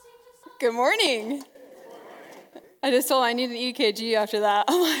Good morning. I just told I need an EKG after that.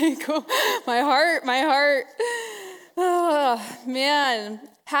 I'm like, oh, my heart. Oh, man.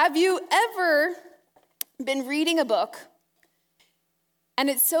 Have you ever been reading a book and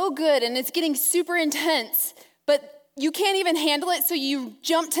it's so good and it's getting super intense, but you can't even handle it, so you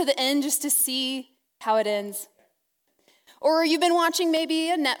jump to the end just to see how it ends? Or you've been watching maybe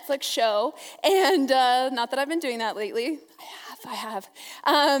a Netflix show, and not that I've been doing that lately. I have.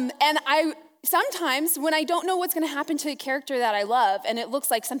 And I sometimes, when I don't know what's going to happen to a character that I love, and it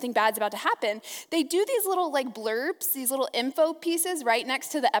looks like something bad's about to happen, they do these little blurbs, these little info pieces right next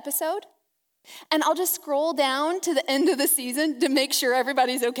to the episode. And I'll just scroll down to the end of the season to make sure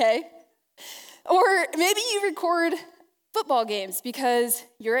everybody's okay. Or maybe you record football games because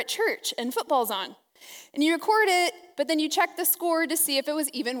you're at church and football's on. And you record it, but then you check the score to see if it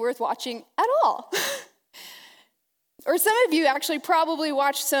was even worth watching at all. Or some of you actually probably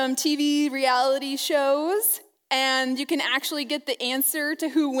watch some TV reality shows, and you can actually get the answer to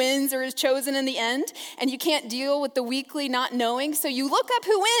who wins or is chosen in the end, and you can't deal with the weekly not knowing, so you look up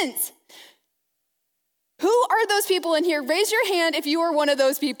who wins. Who are those people in here? Raise your hand if you are one of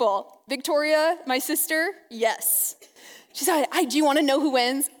those people. Victoria, my sister, yes. She said, do you want to know who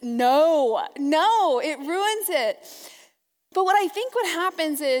wins? No, it ruins it. But what I think what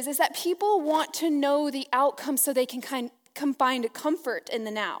happens is that people want to know the outcome so they can find comfort in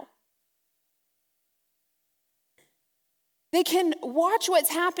the now. They can watch what's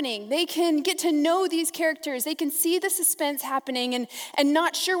happening. They can get to know these characters. They can see the suspense happening and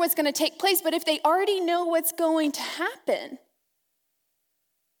not sure what's going to take place. But if they already know what's going to happen,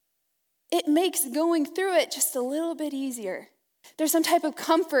 it makes going through it just a little bit easier. There's some type of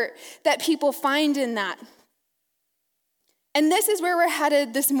comfort that people find in that. And this is where we're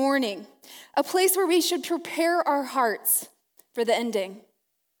headed this morning, a place where we should prepare our hearts for the ending,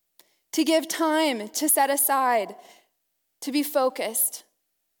 to give time to set aside, to be focused,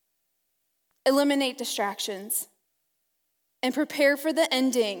 eliminate distractions, and prepare for the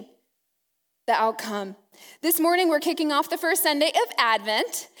ending, the outcome. This morning, we're kicking off the first Sunday of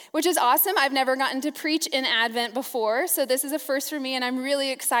Advent, which is awesome. I've never gotten to preach in Advent before, so this is a first for me, and I'm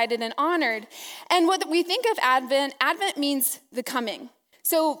really excited and honored. And what we think of Advent means the coming.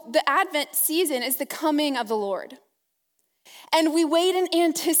 So the Advent season is the coming of the Lord. And we wait in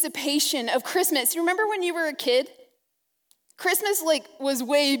anticipation of Christmas. You remember when you were a kid? Christmas was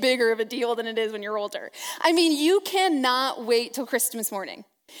way bigger of a deal than it is when you're older. I mean, you cannot wait till Christmas morning.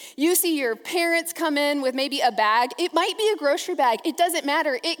 You see your parents come in with maybe a bag. It might be a grocery bag. It doesn't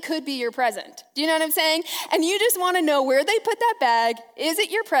matter. It could be your present. Do you know what I'm saying? And you just want to know where they put that bag. Is it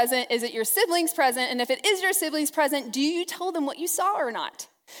your present? Is it your sibling's present? And if it is your sibling's present, do you tell them what you saw or not?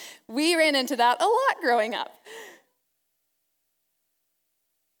 We ran into that a lot growing up.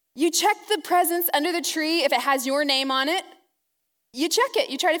 You check the presents under the tree if it has your name on it. You check it.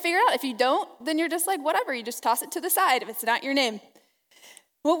 You try to figure it out. If you don't, then you're just like, whatever. You just toss it to the side if it's not your name.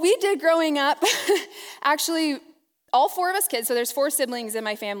 What we did growing up, actually, all four of us kids, so there's 4 siblings in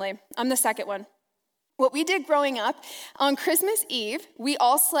my family. I'm the second one. What we did growing up, on Christmas Eve, we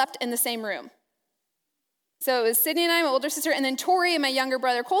all slept in the same room. So it was Sydney and I, my older sister, and then Tori and my younger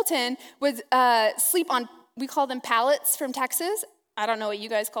brother Colton would sleep on, we call them pallets from Texas. I don't know what you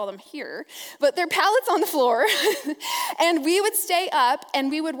guys call them here, but they're pallets on the floor. And we would stay up and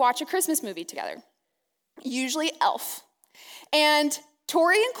we would watch a Christmas movie together, usually Elf. And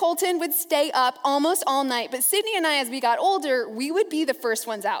Tori and Colton would stay up almost all night, but Sydney and I, as we got older, we would be the first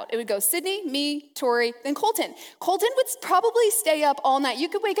ones out. It would go Sydney, me, Tori, then Colton. Colton would probably stay up all night. You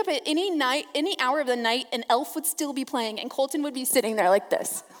could wake up at any hour of the night, and Elf would still be playing, and Colton would be sitting there like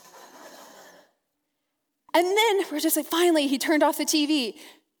this. And then we're just like, finally, he turned off the TV.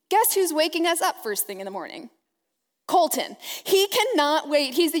 Guess who's waking us up first thing in the morning? Colton. He cannot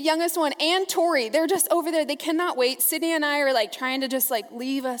wait. He's the youngest one. And Tori, they're just over there. They cannot wait. Sydney and I are trying to just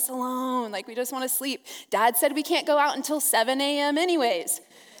leave us alone. We just want to sleep. Dad said we can't go out until 7 a.m. anyways.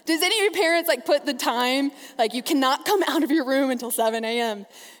 Does any of your parents put the time? You cannot come out of your room until 7 a.m.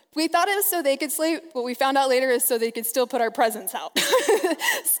 We thought it was so they could sleep. What we found out later is so they could still put our presents out.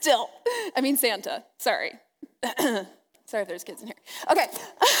 Santa. Sorry. Sorry if there's kids in here. Okay.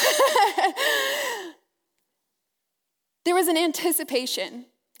 There was an anticipation,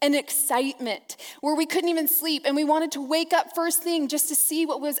 an excitement where we couldn't even sleep, and we wanted to wake up first thing just to see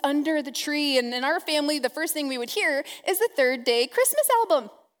what was under the tree. And in our family, the first thing we would hear is the Third Day Christmas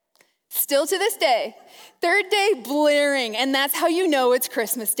album. Still to this day, Third Day blaring, and that's how you know it's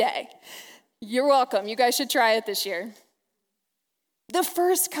Christmas Day. You're welcome. You guys should try it this year. The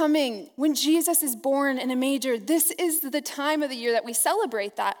first coming, when Jesus is born in a manger, this is the time of the year that we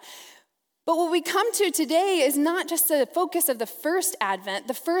celebrate that. But what we come to today is not just the focus of the first Advent,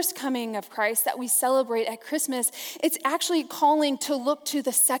 the first coming of Christ that we celebrate at Christmas. It's actually calling to look to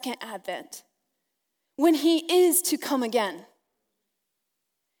the second Advent, when he is to come again.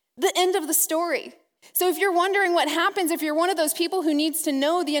 The end of the story. So if you're wondering what happens, if you're one of those people who needs to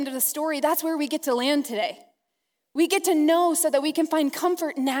know the end of the story, that's where we get to land today. We get to know so that we can find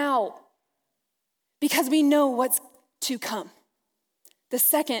comfort now, because we know what's to come. The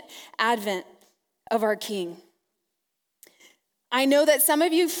second Advent of our King. I know that some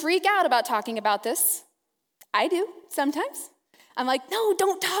of you freak out about talking about this. I do sometimes. I'm like, no,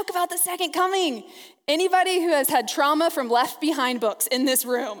 don't talk about the second coming. Anybody who has had trauma from Left Behind books in this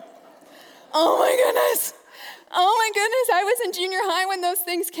room? Oh my goodness. Oh my goodness. I was in junior high when those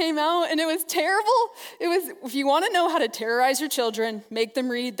things came out, and it was terrible. If you want to know how to terrorize your children, make them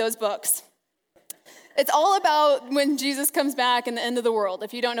read those books. It's all about when Jesus comes back and the end of the world.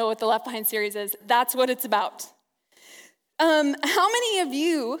 If you don't know what the Left Behind series is, that's what it's about. How many of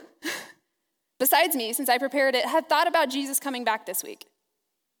you, besides me, since I prepared it, have thought about Jesus coming back this week?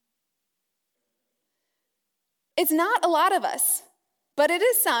 It's not a lot of us, but it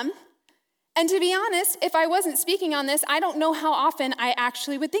is some. And to be honest, if I wasn't speaking on this, I don't know how often I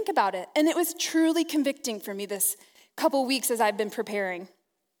actually would think about it. And it was truly convicting for me this couple weeks as I've been preparing.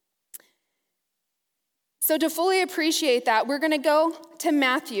 So to fully appreciate that, we're going to go to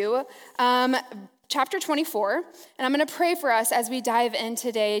Matthew chapter 24, and I'm going to pray for us as we dive in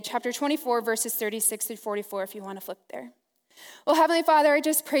today, chapter 24, verses 36 through 44, if you want to flip there. Well, Heavenly Father, I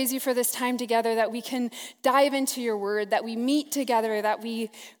just praise you for this time together, that we can dive into your word, that we meet together, that we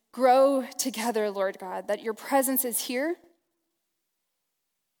grow together, Lord God, that your presence is here,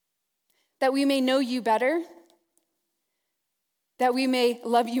 that we may know you better, that we may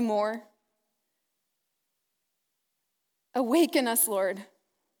love you more. Awaken us, Lord.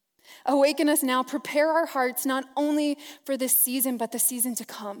 Awaken us now. Prepare our hearts not only for this season, but the season to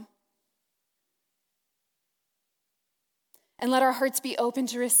come. And let our hearts be open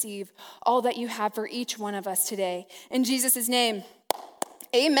to receive all that you have for each one of us today. In Jesus' name,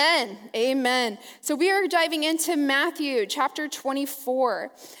 amen. Amen. So we are diving into Matthew chapter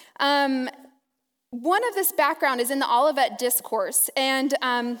 24. One of this background is in the Olivet Discourse, and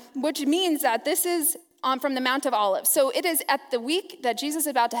which means that this is from the Mount of Olives. So it is at the week that Jesus is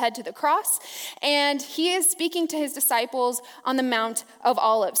about to head to the cross, and he is speaking to his disciples on the Mount of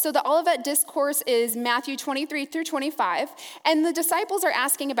Olives. So the Olivet Discourse is Matthew 23 through 25, and the disciples are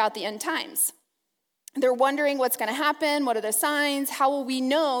asking about the end times. They're wondering what's going to happen, what are the signs, how will we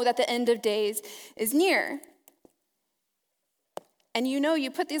know that the end of days is near? And you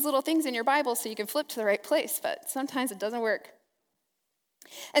put these little things in your Bible so you can flip to the right place, but sometimes it doesn't work.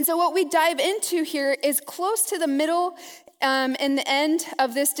 And so what we dive into here is close to the middle and the end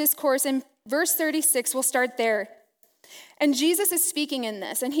of this discourse. In verse 36, we'll start there. And Jesus is speaking in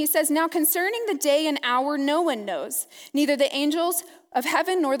this, and he says, "Now concerning the day and hour no one knows, neither the angels of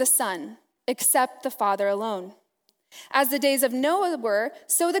heaven nor the Son, except the Father alone. As the days of Noah were,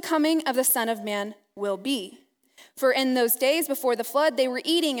 so the coming of the Son of Man will be. For in those days before the flood, they were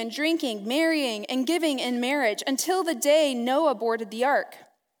eating and drinking, marrying and giving in marriage, until the day Noah boarded the ark.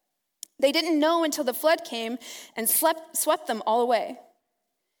 They didn't know until the flood came and swept them all away.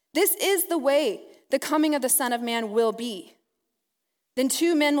 This is the way the coming of the Son of Man will be. Then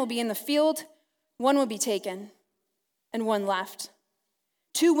 2 men will be in the field, one will be taken, and one left.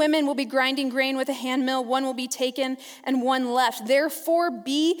 2 women will be grinding grain with a handmill, one will be taken, and one left. Therefore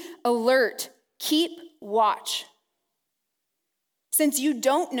be alert, keep watch. Since you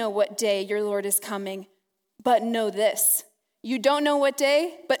don't know what day your Lord is coming, but know this." You don't know what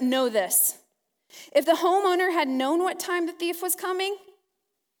day, but know this. If the homeowner had known what time the thief was coming,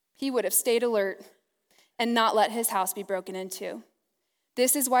 he would have stayed alert and not let his house be broken into.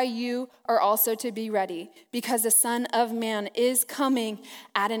 This is why you are also to be ready, because the Son of Man is coming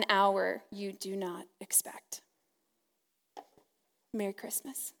at an hour you do not expect. Merry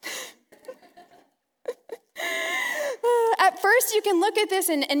Christmas. At first, you can look at this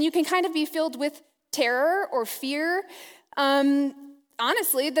and you can kind of be filled with terror or fear.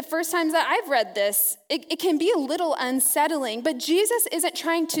 Honestly, the first times that I've read this, it can be a little unsettling, but Jesus isn't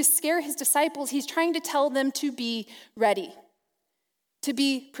trying to scare his disciples. He's trying to tell them to be ready, to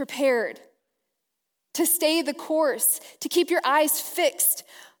be prepared, to stay the course, to keep your eyes fixed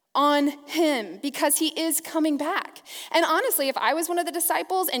on him, because he is coming back. And honestly, if I was one of the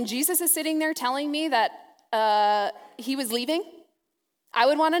disciples and Jesus is sitting there telling me that he was leaving, I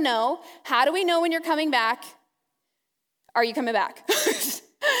would want to know, how do we know when you're coming back? Are you coming back?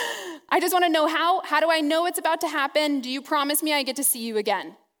 I just want to know how do I know it's about to happen? Do you promise me I get to see you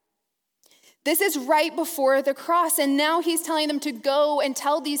again? This is right before the cross, and now he's telling them to go and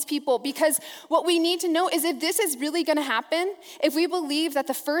tell these people, because what we need to know is if this is really going to happen, if we believe that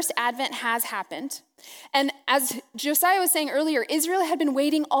the first advent has happened, and as Josiah was saying earlier, Israel had been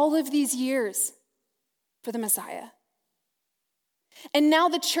waiting all of these years for the Messiah. And now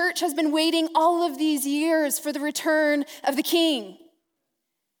the church has been waiting all of these years for the return of the King.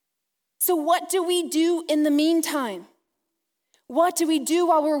 So what do we do in the meantime? What do we do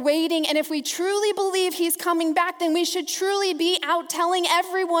while we're waiting? And if we truly believe he's coming back, then we should truly be out telling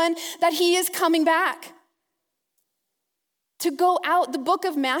everyone that he is coming back. To go out, the book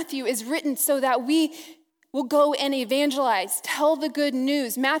of Matthew is written so that we will go and evangelize, tell the good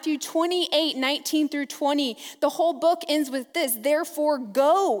news. Matthew 28:19-20, the whole book ends with this: therefore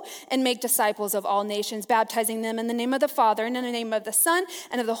go and make disciples of all nations, baptizing them in the name of the Father and in the name of the Son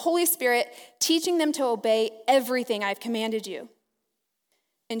and of the Holy Spirit, teaching them to obey everything I've commanded you.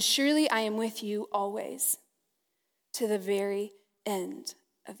 And surely I am with you always, to the very end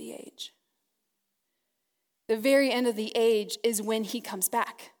of the age. The very end of the age is when he comes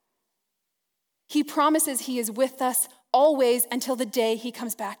back. He promises he is with us always until the day he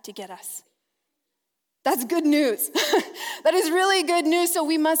comes back to get us. That's good news. That is really good news. So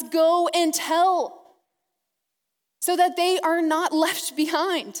we must go and tell so that they are not left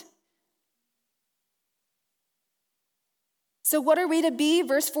behind. So what are we to be?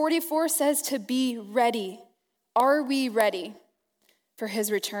 Verse 44 says to be ready. Are we ready for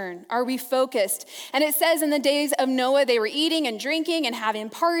his return? Are we focused? And it says in the days of Noah, they were eating and drinking and having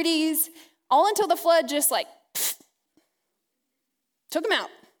parties, all until the flood just took them out.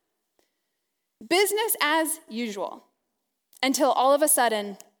 Business as usual, until all of a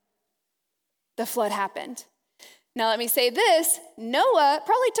sudden the flood happened. Now let me say this, Noah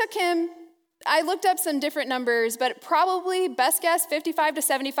probably took him, I looked up some different numbers, but probably, best guess, 55 to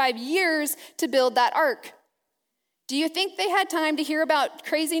 75 years to build that ark. Do you think they had time to hear about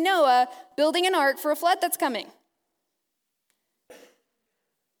crazy Noah building an ark for a flood that's coming?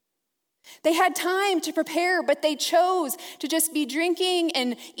 They had time to prepare, but they chose to just be drinking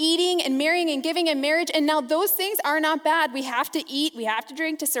and eating and marrying and giving in marriage. And now those things are not bad. We have to eat, we have to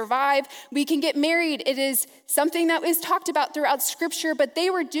drink to survive. We can get married. It is something that is talked about throughout Scripture, but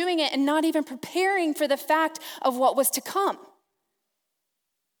they were doing it and not even preparing for the fact of what was to come.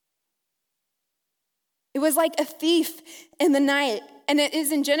 It was like a thief in the night. And it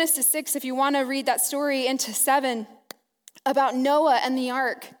is in Genesis 6, if you want to read that story into 7, about Noah and the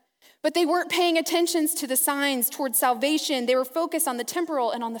ark. But they weren't paying attention to the signs towards salvation. They were focused on the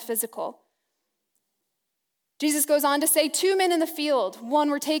temporal and on the physical. Jesus goes on to say, 2 men in the field, 1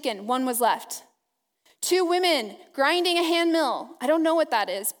 were taken, 1 was left. 2 women grinding a hand mill. I don't know what that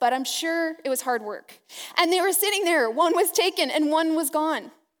is, but I'm sure it was hard work. And they were sitting there. 1 was taken and 1 was gone.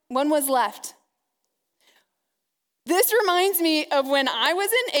 1 was left. This reminds me of when I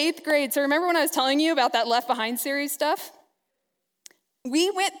was in 8th grade. So remember when I was telling you about that Left Behind series stuff?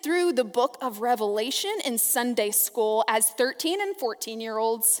 We went through the book of Revelation in Sunday school as 13 and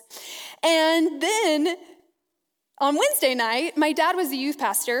 14-year-olds. And then on Wednesday night, my dad was the youth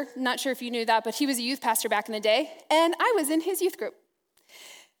pastor. Not sure if you knew that, but he was a youth pastor back in the day. And I was in his youth group.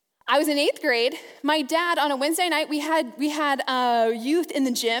 I was in 8th grade. My dad, on a Wednesday night, we had youth in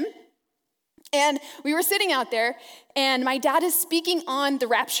the gym. And we were sitting out there, and my dad is speaking on the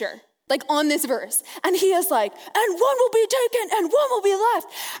rapture. Like on this verse. And he is like, and 1 will be taken and 1 will be left.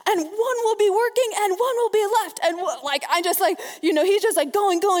 And 1 will be working and 1 will be left. And I just he's just like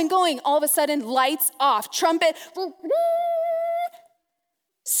going. All of a sudden, lights off, trumpet,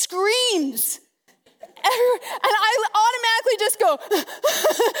 screams. And I automatically just go, and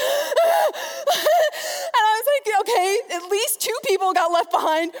I was like, okay, at least 2 people got left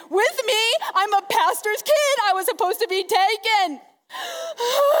behind with me. I'm a pastor's kid. I was supposed to be taken.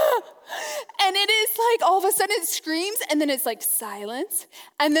 And it is like all of a sudden it screams, and then it's like silence,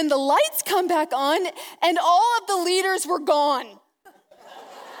 and then the lights come back on, and all of the leaders were gone.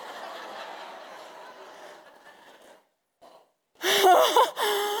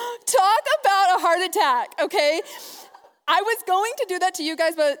 Talk about a heart attack, okay? I was going to do that to you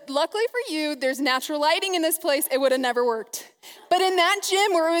guys, but luckily for you, there's natural lighting in this place. It would have never worked. But in that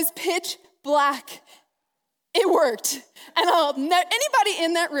gym where it was pitch black, it worked. And anybody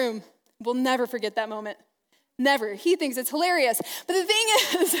in that room will never forget that moment. Never. He thinks it's hilarious. But the thing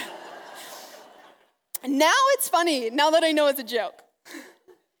is, now it's funny, now that I know it's a joke.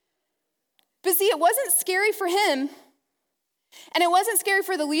 But see, it wasn't scary for him, and it wasn't scary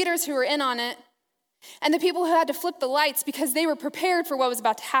for the leaders who were in on it, and the people who had to flip the lights because they were prepared for what was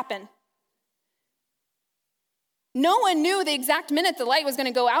about to happen. No one knew the exact minute the light was going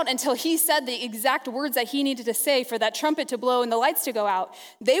to go out until he said the exact words that he needed to say for that trumpet to blow and the lights to go out.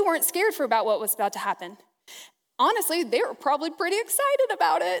 They weren't scared about what was about to happen. Honestly, they were probably pretty excited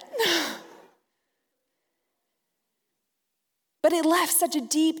about it. But it left such a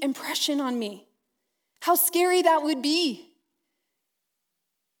deep impression on me. How scary that would be.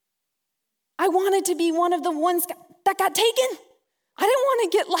 I wanted to be one of the ones that got taken. I didn't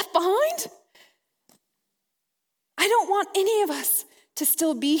want to get left behind. I don't want any of us to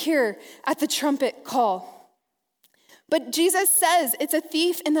still be here at the trumpet call. But Jesus says it's a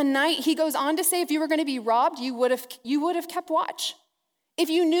thief in the night. He goes on to say if you were going to be robbed, you would have kept watch. If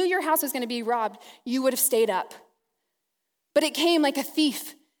you knew your house was going to be robbed, you would have stayed up. But it came like a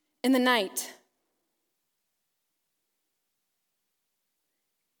thief in the night.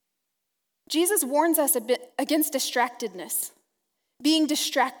 Jesus warns us a bit against distractedness, being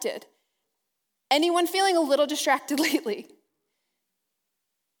distracted. Anyone feeling a little distracted lately?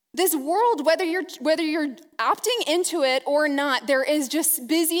 This world, whether you're opting into it or not, there is just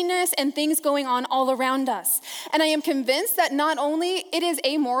busyness and things going on all around us. And I am convinced that not only it is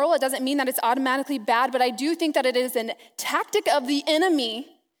amoral, it doesn't mean that it's automatically bad, but I do think that it is a tactic of the enemy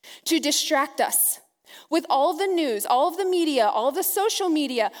to distract us. With all of the news, all of the media, all of the social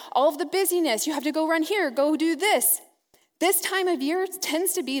media, all of the busyness, you have to go run here, go do this. This time of year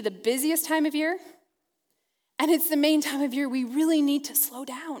tends to be the busiest time of year. And it's the main time of year we really need to slow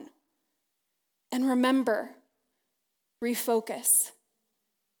down and remember, refocus,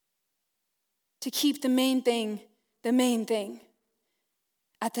 to keep the main thing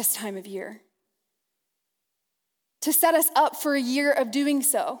at this time of year, to set us up for a year of doing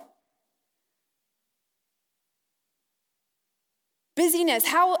so. Busyness,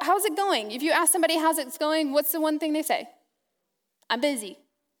 how's it going? If you ask somebody how's it going, what's the one thing they say? I'm busy.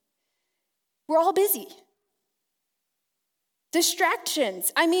 We're all busy.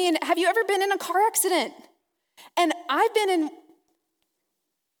 Distractions. I mean, have you ever been in a car accident? And I've been in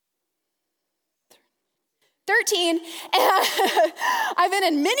 13, and I've been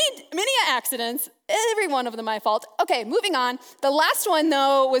in many accidents, every one of them my fault. Okay, moving on. The last one,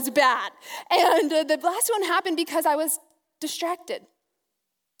 though, was bad. And the last one happened because I was distracted.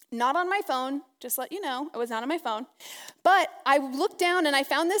 Not on my phone, just let you know, I was not on my phone. But I looked down and I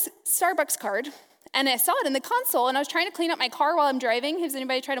found this Starbucks card, and I saw it in the console, and I was trying to clean up my car while I'm driving. Has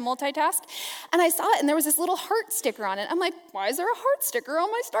anybody tried to multitask? And I saw it, and there was this little heart sticker on it. I'm like, why is there a heart sticker on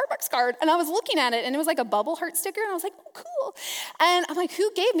my Starbucks card? And I was looking at it, and it was like a bubble heart sticker, and I was like, oh, cool. And I'm like,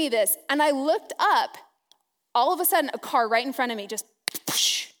 who gave me this? And I looked up, all of a sudden, a car right in front of me, just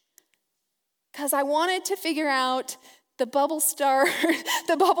because I wanted to figure out the bubble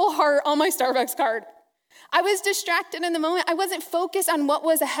heart on my Starbucks card. I was distracted in the moment. I wasn't focused on what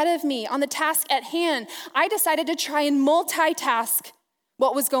was ahead of me, on the task at hand. I decided to try and multitask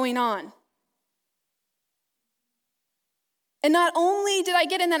what was going on. And not only did I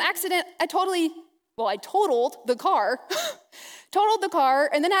get in that accident, I totaled the car,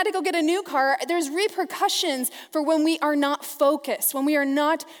 and then had to go get a new car. There's repercussions for when we are not focused, when we are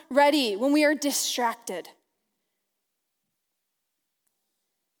not ready, when we are distracted.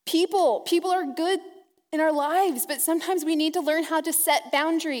 People are good in our lives, but sometimes we need to learn how to set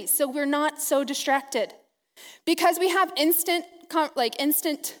boundaries so we're not so distracted. Because we have instant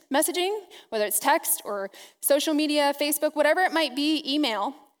messaging, whether it's text or social media, Facebook, whatever it might be,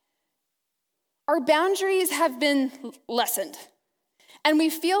 email, our boundaries have been lessened. And we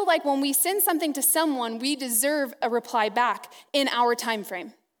feel like when we send something to someone, we deserve a reply back in our time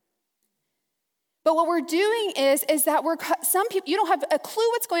frame. But what we're doing is that some people, you don't have a clue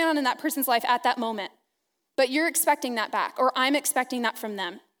what's going on in that person's life at that moment. But you're expecting that back, or I'm expecting that from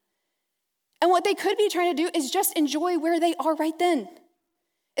them. And what they could be trying to do is just enjoy where they are right then.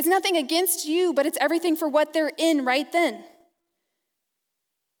 It's nothing against you, but it's everything for what they're in right then.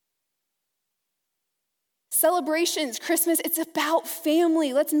 Celebrations, Christmas, it's about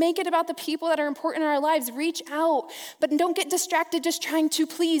family. Let's make it about the people that are important in our lives. Reach out, but don't get distracted just trying to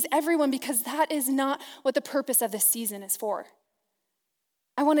please everyone, because that is not what the purpose of this season is for.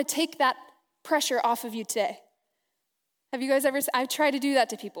 I want to take that pressure off of you today. Have you guys ever, I've tried to do that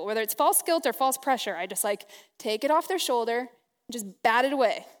to people, whether it's false guilt or false pressure. I just take it off their shoulder and just bat it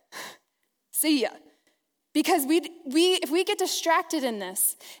away. See ya. Because if we get distracted in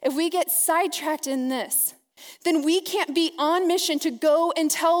this, if we get sidetracked in this, then we can't be on mission to go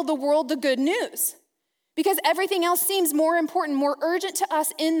and tell the world the good news. Because everything else seems more important, more urgent to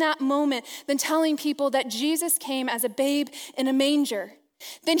us in that moment than telling people that Jesus came as a babe in a manger.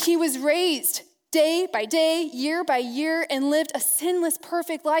 Then he was raised day by day, year by year, and lived a sinless,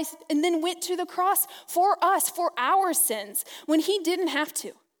 perfect life, and then went to the cross for us, for our sins, when he didn't have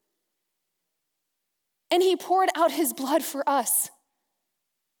to. And he poured out his blood for us.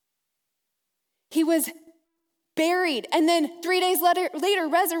 He was buried, and then 3 days later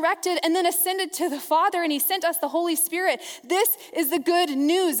resurrected, and then ascended to the Father, and he sent us the Holy Spirit. This is the good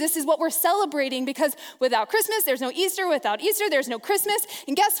news. This is what we're celebrating, because without Christmas, there's no Easter. Without Easter, there's no Christmas.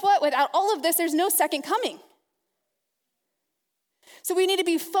 And guess what? Without all of this, there's no second coming. So we need to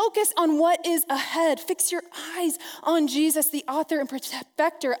be focused on what is ahead. Fix your eyes on Jesus, the author and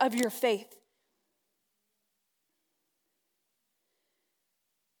perfecter of your faith.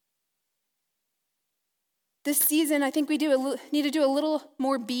 This season, I think we need to do a little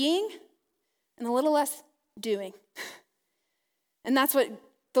more being and a little less doing. And that's what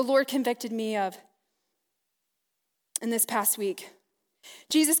the Lord convicted me of in this past week.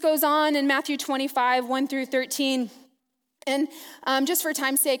 Jesus goes on in Matthew 25, 1 through 13. And just for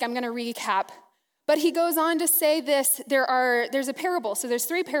time's sake, I'm going to recap. But he goes on to say this. There's a parable. So there's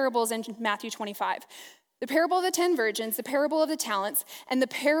 3 parables in Matthew 25. The parable of the 10 virgins, the parable of the talents, and the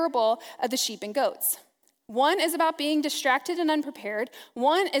parable of the sheep and goats. One is about being distracted and unprepared.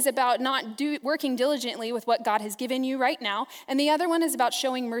 One is about not working diligently with what God has given you right now. And the other one is about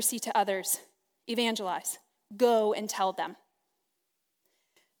showing mercy to others. Evangelize. Go and tell them.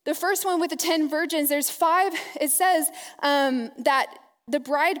 The first one with the 10 virgins, there's 5. It says that the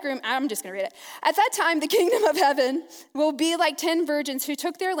bridegroom, I'm just going to read it. At that time, the kingdom of heaven will be like 10 virgins who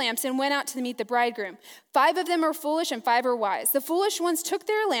took their lamps and went out to meet the bridegroom. 5 of them are foolish and 5 are wise. The foolish ones took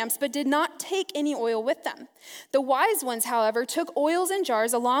their lamps but did not take any oil with them. The wise ones, however, took oils in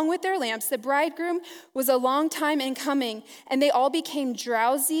jars along with their lamps. The bridegroom was a long time in coming, and they all became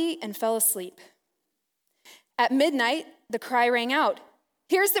drowsy and fell asleep. At midnight, the cry rang out,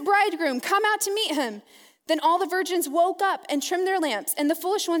 "Here's the bridegroom, come out to meet him." Then all the virgins woke up and trimmed their lamps. And the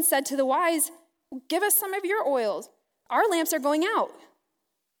foolish ones said to the wise, "Give us some of your oils. Our lamps are going out."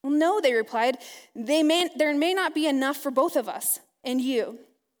 "Well, no," they replied. There may not be enough for both of us and you.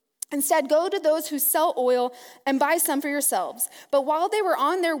 Instead, go to those who sell oil and buy some for yourselves." But while they were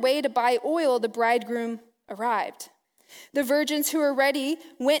on their way to buy oil, the bridegroom arrived. The virgins who were ready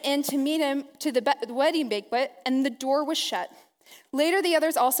went in to meet him to the wedding banquet, and the door was shut. Later, the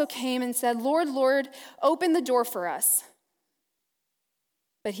others also came and said, "Lord, Lord, open the door for us."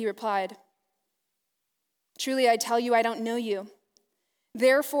 But he replied, "Truly, I tell you, I don't know you.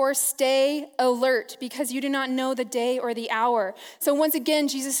 Therefore, stay alert, because you do not know the day or the hour." So once again,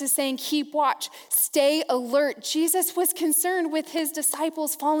 Jesus is saying, keep watch, stay alert. Jesus was concerned with his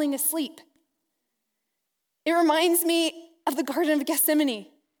disciples falling asleep. It reminds me of the Garden of Gethsemane.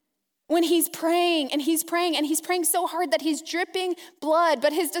 When he's praying and he's praying and he's praying so hard that he's dripping blood,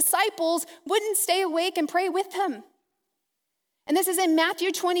 but his disciples wouldn't stay awake and pray with him. And this is in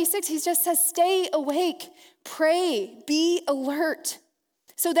Matthew 26. He just says, stay awake, pray, be alert,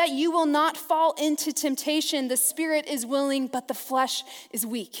 so that you will not fall into temptation. The spirit is willing, but the flesh is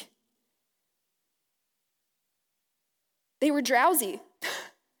weak. They were drowsy.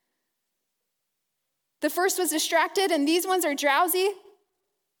 The first was distracted, and these ones are drowsy.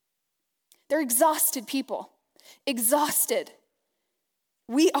 They're exhausted people. Exhausted.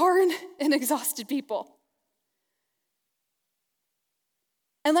 We are an exhausted people.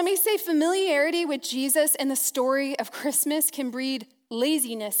 And let me say, familiarity with Jesus and the story of Christmas can breed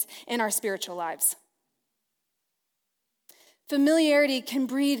laziness in our spiritual lives. Familiarity can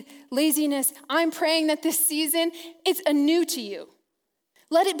breed laziness. I'm praying that this season, it's new to you.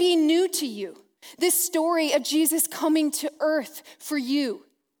 Let it be new to you. This story of Jesus coming to earth for you.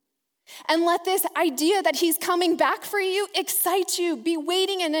 And let this idea that he's coming back for you excite you. Be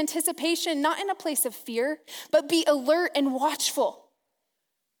waiting in anticipation, not in a place of fear, but be alert and watchful.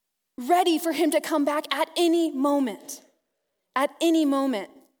 Ready for him to come back at any moment. At any moment.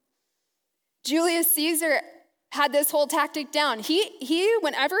 Julius Caesar had this whole tactic down. He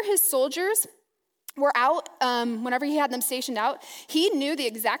whenever his soldiers were out, whenever he had them stationed out, he knew the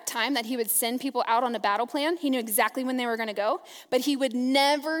exact time that he would send people out on a battle plan. He knew exactly when they were going to go, but he would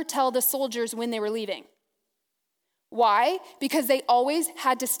never tell the soldiers when they were leaving. Why? Because they always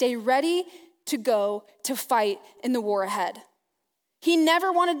had to stay ready to go to fight in the war ahead. He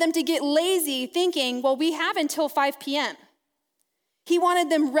never wanted them to get lazy thinking, well, we have until 5 p.m. He wanted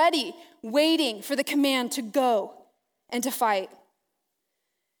them ready, waiting for the command to go and to fight.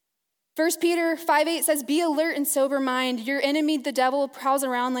 1 Peter 5:8 says, "Be alert and sober mind. Your enemy, the devil, prowls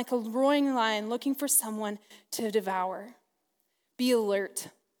around like a roaring lion looking for someone to devour." Be alert.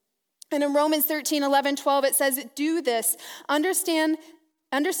 And in Romans 13:11, 12, it says, "Do this. Understand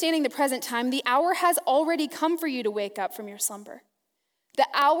understanding the present time, the hour has already come for you to wake up from your slumber. The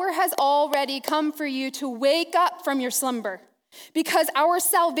hour has already come for you to wake up from your slumber, because our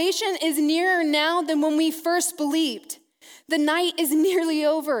salvation is nearer now than when we first believed. The night is nearly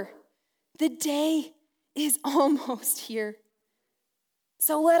over. The day is almost here.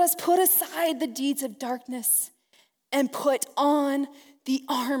 So let us put aside the deeds of darkness and put on the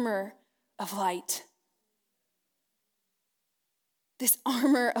armor of light. This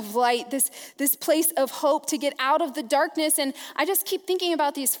armor of light, this place of hope to get out of the darkness. And I just keep thinking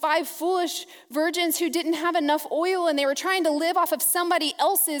about these 5 foolish virgins who didn't have enough oil and they were trying to live off of somebody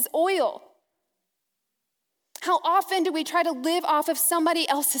else's oil. How often do we try to live off of somebody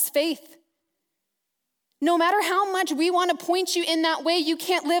else's faith? No matter how much we want to point you in that way, you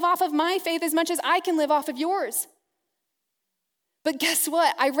can't live off of my faith as much as I can live off of yours. But guess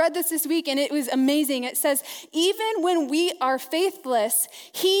what? I read this week and it was amazing. It says, even when we are faithless,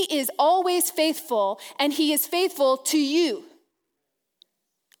 he is always faithful and he is faithful to you.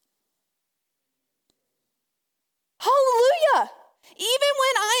 Hallelujah. Even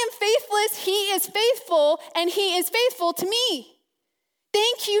when I am faithless, he is faithful and he is faithful to me.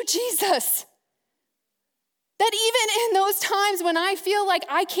 Thank you, Jesus. That even in those times when I feel like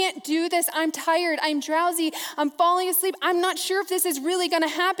I can't do this, I'm tired, I'm drowsy, I'm falling asleep, I'm not sure if this is really going to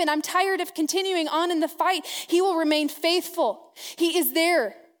happen, I'm tired of continuing on in the fight, he will remain faithful. He is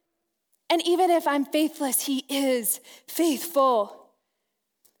there. And even if I'm faithless, he is faithful.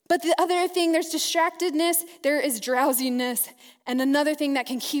 But the other thing, there's distractedness, there is drowsiness, and another thing that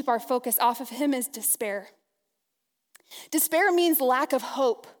can keep our focus off of him is despair. Despair means lack of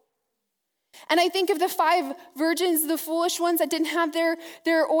hope. And I think of the 5 virgins, the foolish ones that didn't have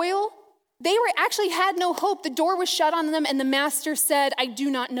their oil. They actually had no hope. The door was shut on them and the master said, I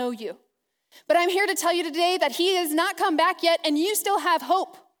do not know you. But I'm here to tell you today that he has not come back yet and you still have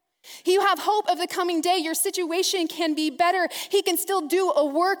hope. You have hope of the coming day. Your situation can be better. He can still do a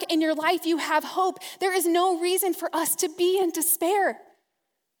work in your life. You have hope. There is no reason for us to be in despair.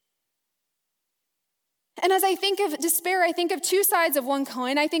 And as I think of despair, I think of 2 sides of one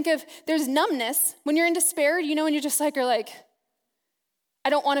coin. I think of there's numbness. When you're in despair, and you're just like, I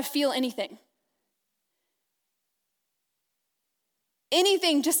don't want to feel anything.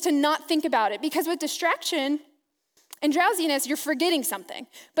 Anything just to not think about it. Because with distraction and drowsiness, you're forgetting something.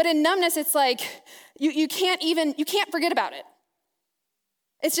 But in numbness, it's like you can't forget about it.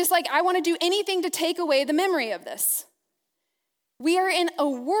 It's just like, I want to do anything to take away the memory of this. We are in a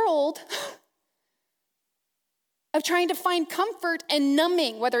world of trying to find comfort and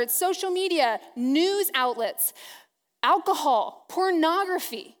numbing, whether it's social media, news outlets, alcohol,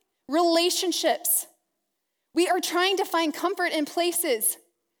 pornography, relationships. We are trying to find comfort in places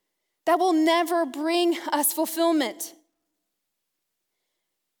that will never bring us fulfillment.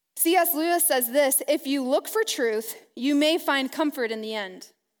 C.S. Lewis says this, if you look for truth, you may find comfort in the end.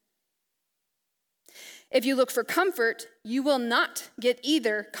 If you look for comfort, you will not get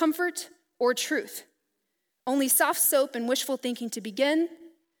either comfort or truth. Only soft soap and wishful thinking to begin,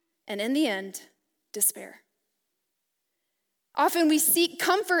 and in the end, despair. Often we seek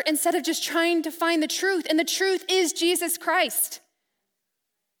comfort instead of just trying to find the truth, and the truth is Jesus Christ.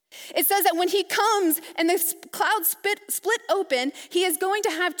 It says that when he comes and the clouds split open, he is going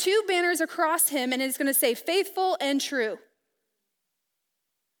to have 2 banners across him, and it's going to say faithful and true.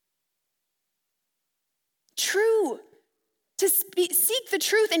 True. To seek the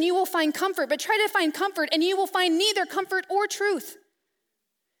truth and you will find comfort, but try to find comfort and you will find neither comfort or truth.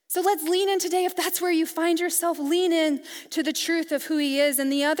 So let's lean in today. If that's where you find yourself, lean in to the truth of who he is.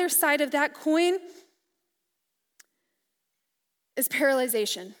 And the other side of that coin is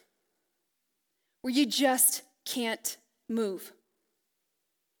paralyzation, where you just can't move.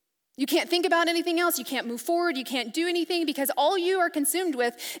 You can't think about anything else. You can't move forward. You can't do anything because all you are consumed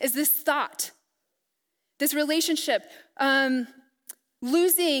with is this thought. This relationship,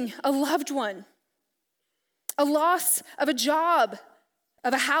 losing a loved one, a loss of a job,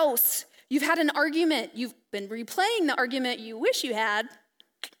 of a house. You've had an argument. You've been replaying the argument you wish you had.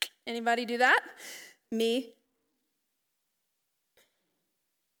 Anybody do that? Me.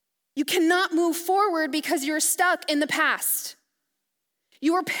 You cannot move forward because you're stuck in the past.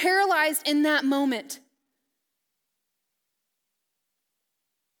 You are paralyzed in that moment.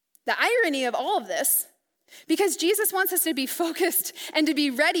 The irony of all of this, because Jesus wants us to be focused and to be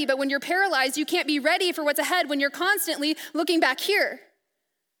ready, but when you're paralyzed, you can't be ready for what's ahead when you're constantly looking back here.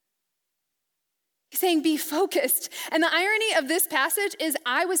 He's saying, be focused. And the irony of this passage is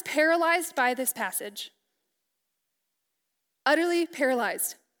I was paralyzed by this passage. Utterly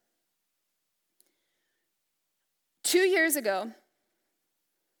paralyzed. 2 years ago,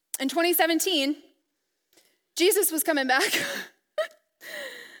 In 2017, Jesus was coming back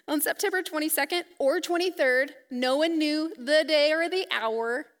on September 22nd or 23rd. No one knew the day or the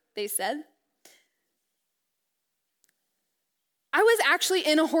hour, they said. I was actually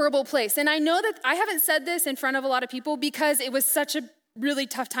in a horrible place. And I know that I haven't said this in front of a lot of people because it was such a really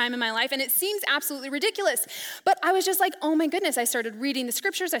tough time in my life, and it seems absolutely ridiculous. But I was just like, oh my goodness. I started reading the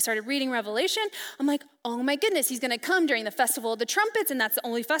scriptures. I started reading Revelation. I'm like, oh my goodness, he's going to come during the Festival of the Trumpets, and that's the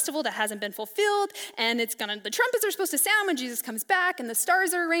only festival that hasn't been fulfilled. And the trumpets are supposed to sound when Jesus comes back, and the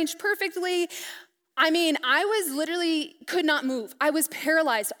stars are arranged perfectly. I mean, I was literally could not move. I was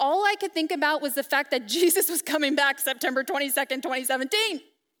paralyzed. All I could think about was the fact that Jesus was coming back September 22nd, 2017.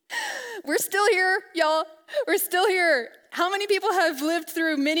 We're still here, y'all. We're still here. How many people have lived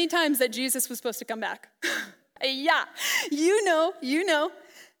through many times that Jesus was supposed to come back? Yeah, you know.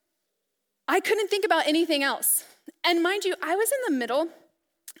 I couldn't think about anything else. And mind you, I was in the middle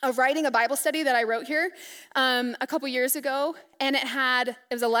of writing a Bible study that I wrote here a couple years ago, and it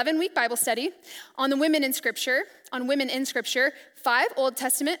was an 11-week Bible study on the women in Scripture, 5 Old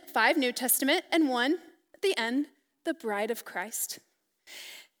Testament, 5 New Testament, and 1 at the end, the bride of Christ.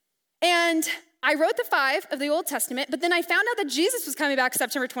 And I wrote the 5 of the Old Testament, but then I found out that Jesus was coming back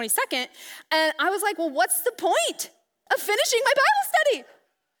September 22nd, and I was like, well, what's the point of finishing my Bible study?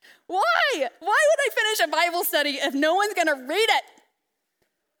 Why? Why would I finish a Bible study if no one's going to read it?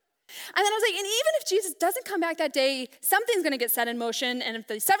 And then I was like, and even if Jesus doesn't come back that day, something's going to get set in motion, and if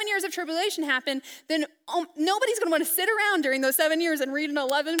the 7 years of tribulation happen, then nobody's going to want to sit around during those 7 years and read an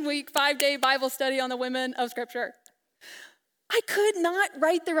 11-week, 5-day Bible study on the women of Scripture. I could not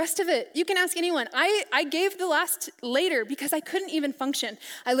write the rest of it. You can ask anyone. I gave the last later because I couldn't even function.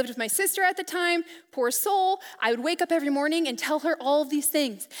 I lived with my sister at the time, poor soul. I would wake up every morning and tell her all of these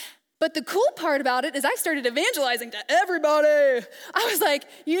things. But the cool part about it is I started evangelizing to everybody. I was like,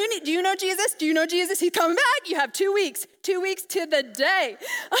 do you know Jesus? Do you know Jesus? He's coming back. You have 2 weeks. 2 weeks to the day.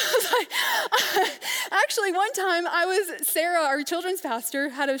 I was like, actually, one time Sarah, our children's pastor,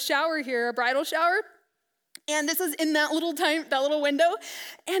 had a shower here, a bridal shower. And this is in that little window.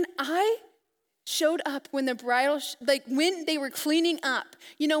 And I showed up when the when they were cleaning up.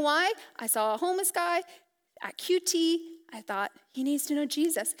 You know why? I saw a homeless guy at QT. I thought, he needs to know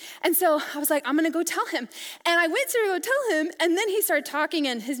Jesus. And so I was like, I'm going to go tell him. And I went to go tell him, and then he started talking,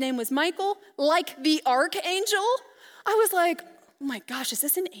 and his name was Michael, like the archangel. I was like, oh my gosh, is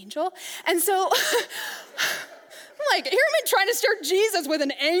this an angel? And so I'm like, here am I trying to start Jesus with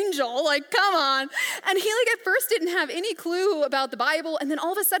an angel, like, come on. And he at first didn't have any clue about the Bible, and then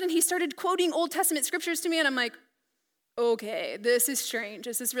all of a sudden he started quoting Old Testament scriptures to me, and I'm like, okay, this is strange.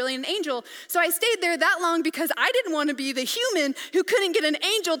 Is this really an angel? So I stayed there that long because I didn't want to be the human who couldn't get an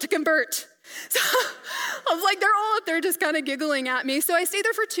angel to convert. So I was like, they're all up there just kind of giggling at me. So I stayed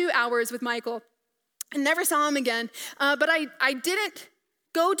there for 2 hours with Michael and never saw him again. But I didn't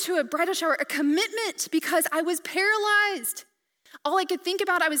go to a bridal shower, a commitment, because I was paralyzed. All I could think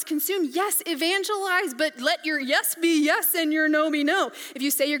about, I was consumed. Yes, evangelize, but let your yes be yes and your no be no. If you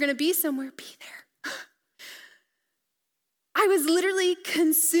say you're going to be somewhere, be there. I was literally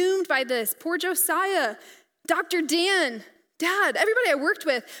consumed by this. Poor Josiah, Dr. Dan, Dad, everybody I worked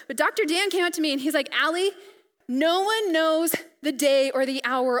with. But Dr. Dan came up to me and he's like, Allie, no one knows the day or the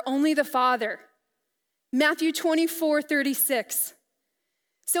hour, only the Father. Matthew 24:36.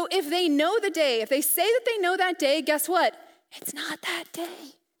 So if they know the day, if they say that they know that day, guess what? It's not that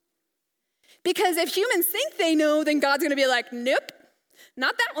day. Because if humans think they know, then God's going to be like, nope.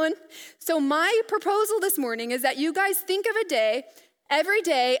 Not that one. So my proposal this morning is that you guys think of a day every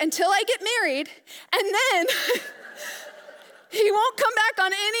day until I get married, and then he won't come back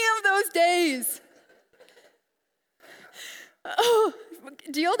on any of those days. Oh,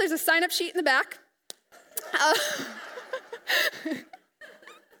 deal, there's a sign-up sheet in the back.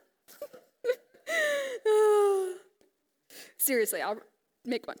 Seriously, I'll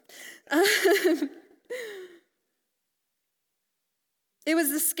make one. It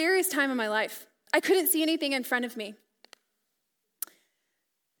was the scariest time of my life. I couldn't see anything in front of me.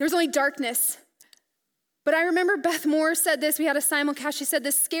 There was only darkness. But I remember Beth Moore said this. We had a simulcast. She said,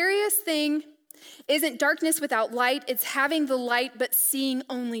 the scariest thing isn't darkness without light. It's having the light but seeing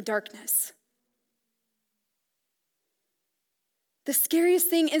only darkness. The scariest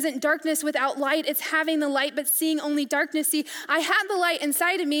thing isn't darkness without light. It's having the light but seeing only darkness. See, I had the light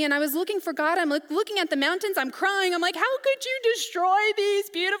inside of me and I was looking for God. I'm looking at the mountains. I'm crying. I'm like, how could you destroy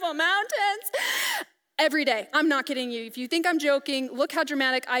these beautiful mountains? Every day. I'm not kidding you. If you think I'm joking, look how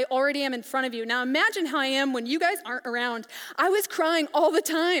dramatic I already am in front of you. Now imagine how I am when you guys aren't around. I was crying all the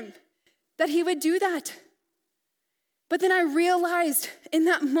time that he would do that. But then I realized in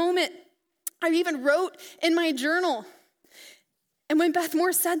that moment, I even wrote in my journal. And when Beth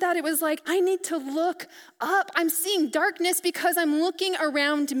Moore said that, it was like, I need to look up. I'm seeing darkness because I'm looking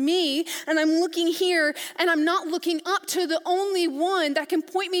around me and I'm looking here and I'm not looking up to the only one that can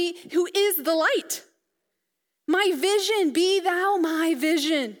point me who is the light. My vision, be thou my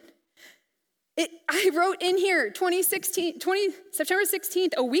vision. I wrote in here, September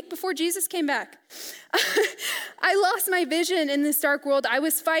 16th, a week before Jesus came back. I lost my vision in this dark world. I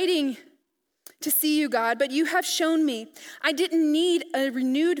was fighting to see you, God, but you have shown me I didn't need a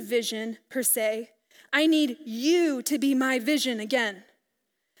renewed vision per se. I need you to be my vision again.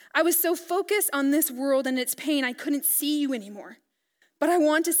 I was so focused on this world and its pain, I couldn't see you anymore. But I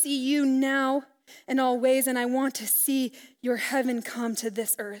want to see you now in all ways, and I want to see your heaven come to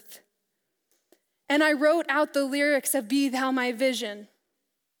this earth. And I wrote out the lyrics of Be Thou My Vision.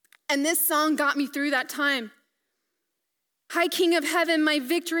 And this song got me through that time. High King of Heaven, my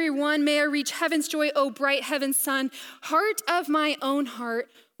victory won. May I reach heaven's joy, O bright heaven's sun. Heart of my own heart,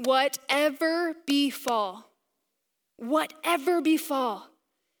 whatever befall,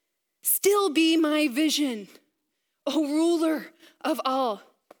 still be my vision, O ruler of all.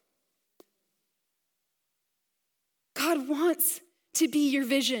 God wants to be your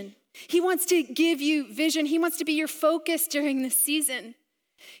vision. He wants to give you vision. He wants to be your focus during this season.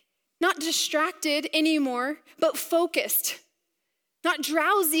 Not distracted anymore, but focused. Not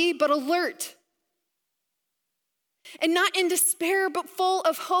drowsy, but alert. And not in despair, but full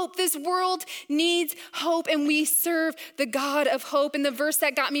of hope. This world needs hope, and we serve the God of hope. And the verse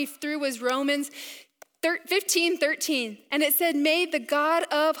that got me through was Romans 15:13. And it said, may the God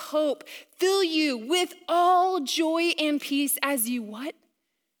of hope fill you with all joy and peace as you what?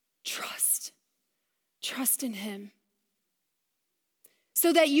 Trust in him.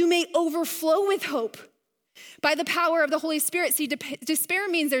 So that you may overflow with hope by the power of the Holy Spirit. See, despair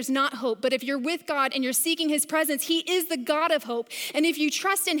means there's not hope, but if you're with God and you're seeking his presence, he is the God of hope. And if you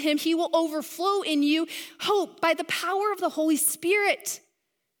trust in him, he will overflow in you hope by the power of the Holy Spirit.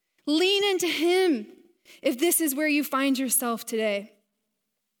 Lean into him if this is where you find yourself today.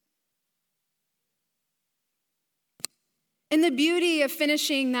 And the beauty of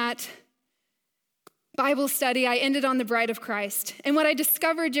finishing that Bible study, I ended on the bride of Christ. And what I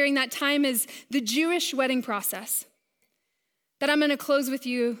discovered during that time is the Jewish wedding process that I'm going to close with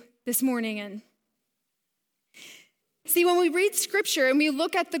you this morning in. See, when we read scripture and we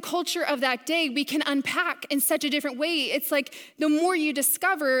look at the culture of that day, we can unpack in such a different way. It's like the more you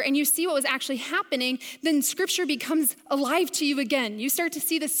discover and you see what was actually happening, then scripture becomes alive to you again. You start to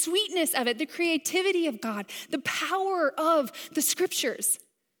see the sweetness of it, the creativity of God, the power of the scriptures.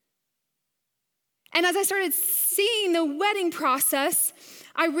 And as I started seeing the wedding process,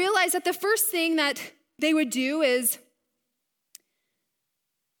 I realized that the first thing that they would do is,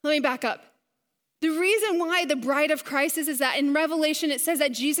 let me back up. The reason why the bride of Christ is that in Revelation, it says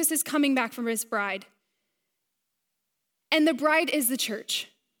that Jesus is coming back from his bride. And the bride is the church.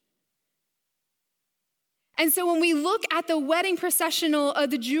 And so when we look at the wedding processional of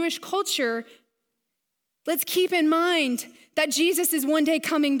the Jewish culture, let's keep in mind that Jesus is one day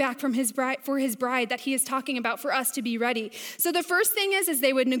coming back from his bride, for his bride that he is talking about for us to be ready. So the first thing is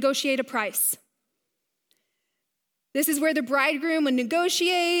they would negotiate a price. This is where the bridegroom would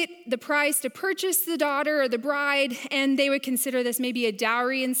negotiate the price to purchase the daughter or the bride, and they would consider this maybe a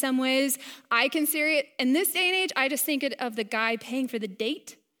dowry in some ways. I consider it, in this day and age, I just think of the guy paying for the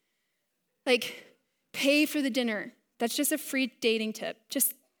date. Like, pay for the dinner. That's just a free dating tip.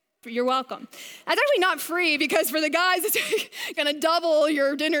 You're welcome. That's actually not free because for the guys, it's going to double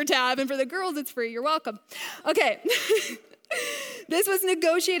your dinner tab, and for the girls, it's free. You're welcome. Okay. This was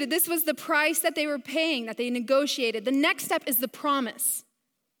negotiated. This was the price that they were paying, that they negotiated. The next step is the promise.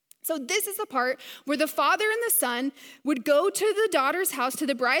 So this is the part where the father and the son would go to the daughter's house, to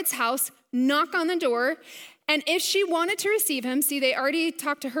the bride's house, knock on the door, and if she wanted to receive him, see, they already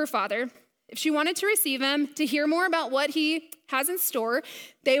talked to her father. If she wanted to receive him, to hear more about what he has in store,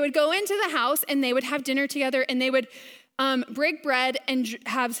 they would go into the house and they would have dinner together and they would break bread and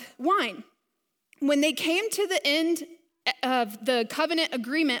have wine. When they came to the end of the covenant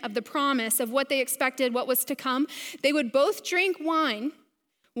agreement of the promise of what they expected, what was to come, they would both drink wine,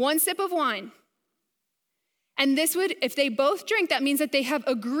 one sip of wine. And this would, if they both drink, that means that they have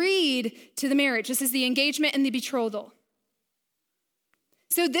agreed to the marriage. This is the engagement and the betrothal.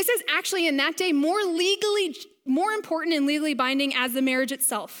 So this is actually in that day more important and legally binding as the marriage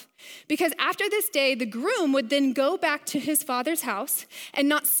itself. Because after this day, the groom would then go back to his father's house and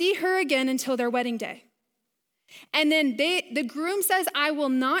not see her again until their wedding day. And then the groom says, I will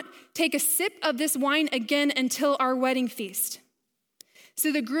not take a sip of this wine again until our wedding feast.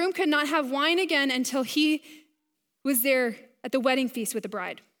 So the groom could not have wine again until he was there at the wedding feast with the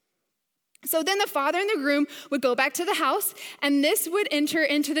bride. So then the father and the groom would go back to the house, and this would enter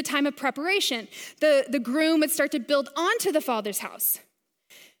into the time of preparation. The groom would start to build onto the father's house.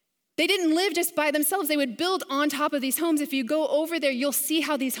 They didn't live just by themselves. They would build on top of these homes. If you go over there, you'll see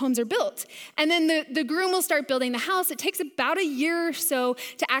how these homes are built. And then the groom will start building the house. It takes about a year or so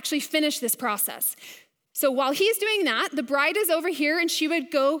to actually finish this process. So while he's doing that, the bride is over here, and she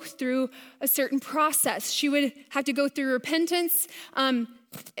would go through a certain process. She would have to go through repentance.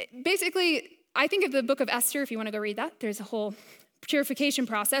 Basically, I think of the book of Esther, if you want to go read that. There's a whole purification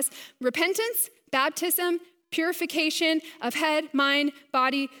process. Repentance, baptism, purification of head, mind,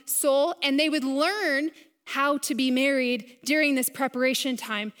 body, soul, and they would learn how to be married during this preparation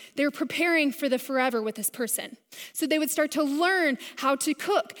time. They were preparing for the forever with this person. So they would start to learn how to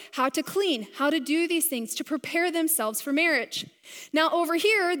cook, how to clean, how to do these things to prepare themselves for marriage. Now over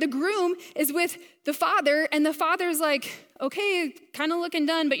here, the groom is with the father, and the father's like, okay, kind of looking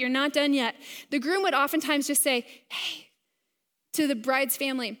done, but you're not done yet. The groom would oftentimes just say, hey, to the bride's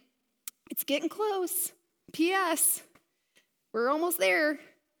family, it's getting close. P.S., we're almost there.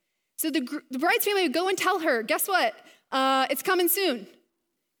 So the bride's family would go and tell her, guess what? It's coming soon.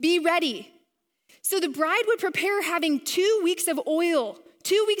 Be ready. So the bride would prepare having 2 weeks of oil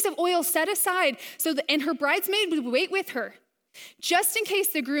set aside, and her bridesmaid would wait with her, just in case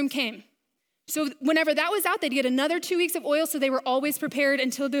the groom came. So whenever that was out, they'd get another 2 weeks of oil, so they were always prepared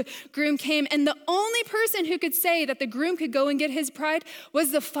until the groom came. And the only person who could say that the groom could go and get his bride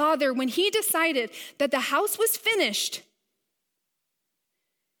was the father when he decided that the house was finished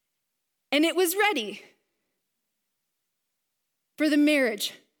and it was ready for the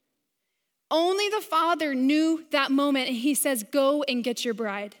marriage. Only the father knew that moment, and he says, go and get your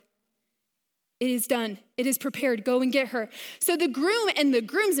bride. It is done. It is prepared. Go and get her. So the groom and the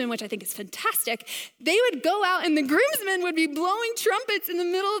groomsmen, which I think is fantastic, they would go out, and the groomsmen would be blowing trumpets in the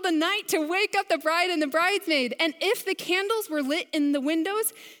middle of the night to wake up the bride and the bridesmaid. And if the candles were lit in the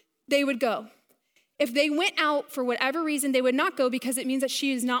windows, they would go. If they went out for whatever reason, they would not go, because it means that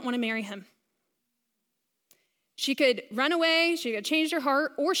she does not want to marry him. She could run away, she could change her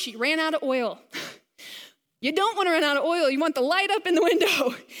heart, or she ran out of oil. You don't want to run out of oil. You want the light up in the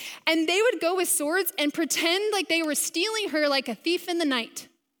window. And they would go with swords and pretend like they were stealing her like a thief in the night.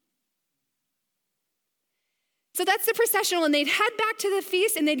 So that's the processional, and they'd head back to the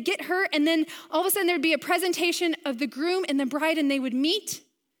feast, and they'd get her, and then all of a sudden there'd be a presentation of the groom and the bride, and they would meet,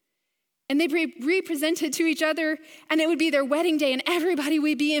 and they'd be represented to each other, and it would be their wedding day, and everybody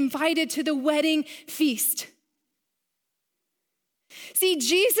would be invited to the wedding feast. See,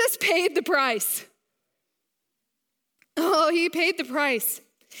 Jesus paid the price. Oh, he paid the price.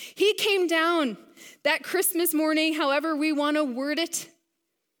 He came down that Christmas morning, however we want to word it.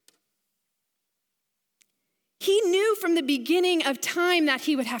 He knew from the beginning of time that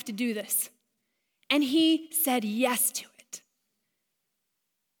he would have to do this. And he said yes to it.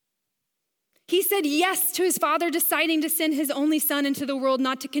 He said yes to his Father deciding to send his only Son into the world,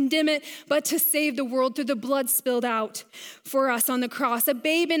 not to condemn it, but to save the world through the blood spilled out for us on the cross, a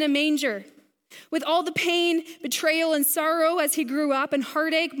babe in a manger. With all the pain, betrayal, and sorrow as he grew up, and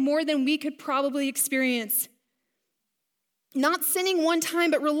heartache more than we could probably experience. Not sinning one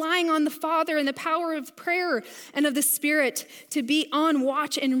time, but relying on the Father and the power of prayer and of the Spirit to be on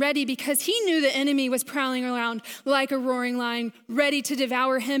watch and ready, because he knew the enemy was prowling around like a roaring lion, ready to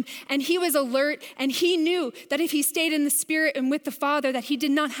devour him. And he was alert, and he knew that if he stayed in the Spirit and with the Father, that he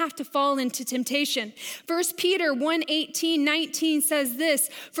did not have to fall into temptation. 1 Peter 1:18-19 says this,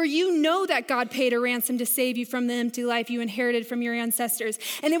 "For you know that God paid a ransom to save you from the empty life you inherited from your ancestors.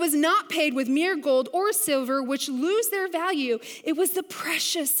 And it was not paid with mere gold or silver, which lose their value. It was the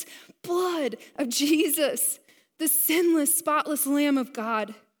precious blood of Jesus, the sinless, spotless Lamb of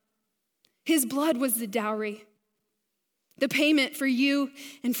God. His blood was the dowry, the payment for you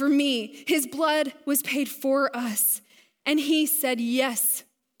and for me. His blood was paid for us. And he said, yes,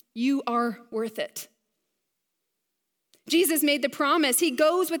 you are worth it." Jesus made the promise. He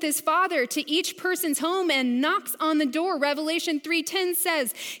goes with his Father to each person's home and knocks on the door. Revelation 3:10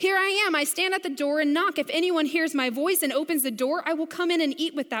 says, "Here I am, I stand at the door and knock. If anyone hears my voice and opens the door, I will come in and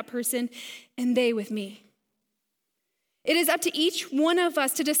eat with that person and they with me." It is up to each one of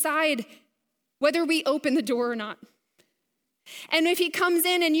us to decide whether we open the door or not. And if he comes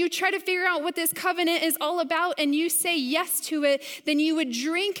in and you try to figure out what this covenant is all about and you say yes to it, then you would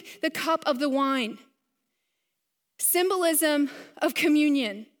drink the cup of the wine. Symbolism of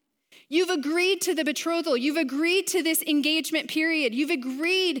communion. You've agreed to the betrothal. You've agreed to this engagement period. You've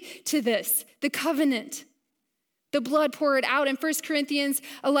agreed to this, the covenant. The blood poured out. In 1 Corinthians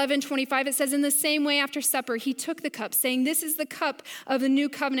 11:25, it says, in the same way after supper, he took the cup, saying, this is the cup of the new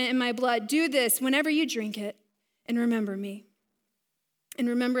covenant in my blood. Do this whenever you drink it and remember me, in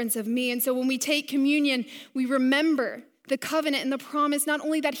remembrance of me. And so when we take communion, we remember the covenant and the promise, not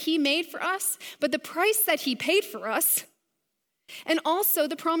only that he made for us, but the price that he paid for us. And also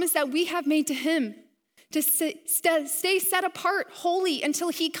the promise that we have made to him to stay set apart, holy, until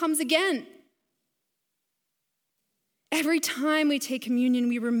he comes again. Every time we take communion,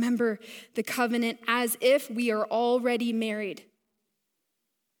 we remember the covenant as if we are already married,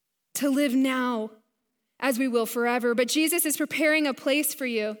 to live now as we will forever. But Jesus is preparing a place for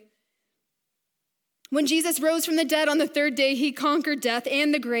you. When Jesus rose from the dead on the third day, he conquered death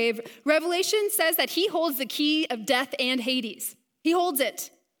and the grave. Revelation says that he holds the key of death and Hades. He holds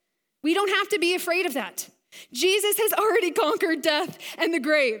it. We don't have to be afraid of that. Jesus has already conquered death and the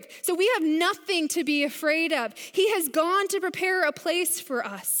grave. So we have nothing to be afraid of. He has gone to prepare a place for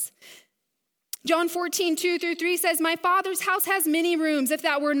us. John 14:2-3 says, my Father's house has many rooms. If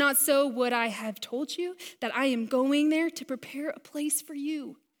that were not so, would I have told you that I am going there to prepare a place for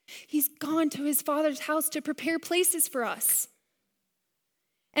you? He's gone to his Father's house to prepare places for us.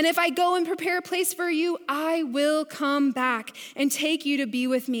 And if I go and prepare a place for you, I will come back and take you to be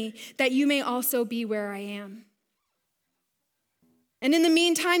with me, that you may also be where I am. And in the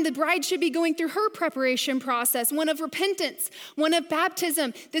meantime, the bride should be going through her preparation process, one of repentance, one of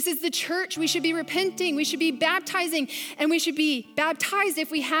baptism. This is the church. We should be repenting. We should be baptizing, and we should be baptized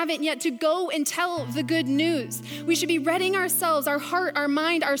if we haven't yet to go and tell the good news. We should be readying ourselves, our heart, our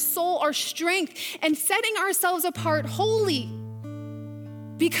mind, our soul, our strength, and setting ourselves apart holy.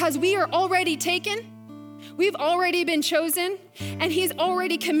 Because we are already taken, we've already been chosen, and he's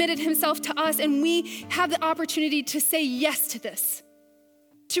already committed himself to us, and we have the opportunity to say yes to this,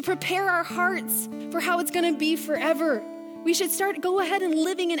 to prepare our hearts for how it's gonna be forever. We should go ahead and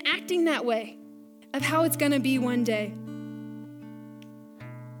living and acting that way of how it's gonna be one day.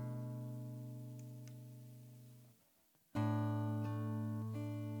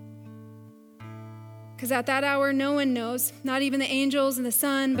 Because at that hour, no one knows, not even the angels and the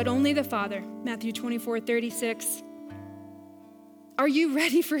Son, but only the Father. Matthew 24:36. Are you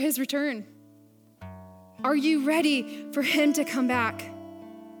ready for his return? Are you ready for him to come back?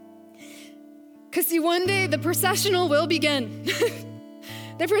 Because see, one day the processional will begin.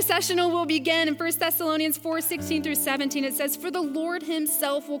 The processional will begin. In 1 Thessalonians 4:16-17, it says, for the Lord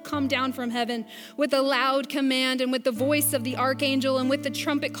himself will come down from heaven with a loud command and with the voice of the archangel and with the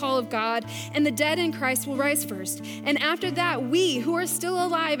trumpet call of God, and the dead in Christ will rise first. And after that, we who are still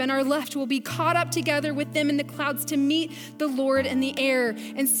alive and are left will be caught up together with them in the clouds to meet the Lord in the air.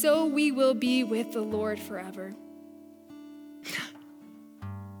 And so we will be with the Lord forever.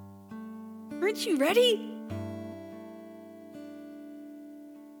 Aren't you ready?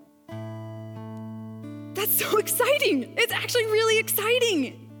 That's so exciting. It's actually really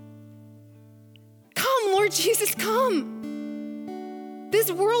exciting. Come, Lord Jesus, come. This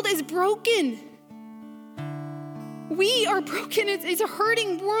world is broken. We are broken. It's a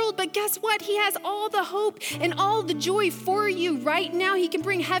hurting world, but guess what? He has all the hope and all the joy for you right now. He can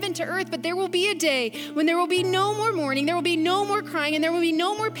bring heaven to earth, but there will be a day when there will be no more mourning, there will be no more crying, and there will be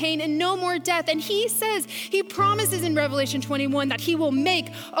no more pain and no more death. And he says, he promises in Revelation 21 that he will make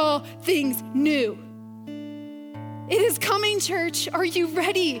all things new. It is coming, church. Are you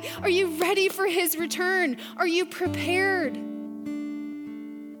ready? Are you ready for his return? Are you prepared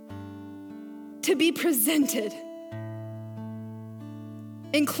to be presented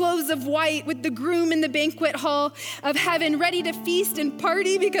in clothes of white with the groom in the banquet hall of heaven, ready to feast and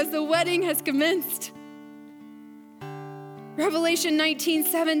party because the wedding has commenced? Revelation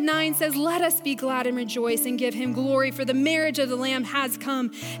 19:7-9 says, let us be glad and rejoice and give him glory, for the marriage of the Lamb has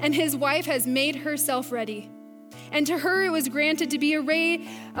come, and his wife has made herself ready. And to her it was granted to be arrayed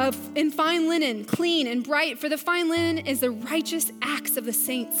in fine linen, clean and bright, for the fine linen is the righteous acts of the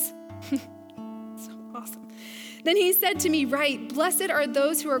saints. So awesome. Then he said to me, write, blessed are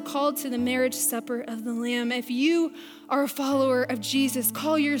those who are called to the marriage supper of the Lamb. If you are a follower of Jesus,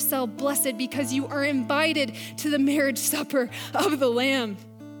 call yourself blessed because you are invited to the marriage supper of the Lamb.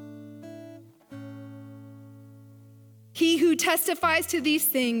 He who testifies to these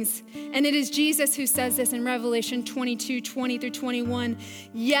things, and it is Jesus who says this in Revelation 22:20-21,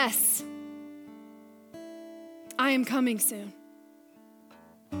 yes, I am coming soon.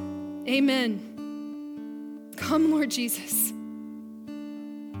 Amen. Come, Lord Jesus.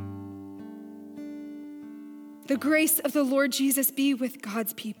 The grace of the Lord Jesus be with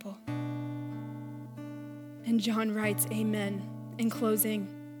God's people. And John writes, amen, in closing.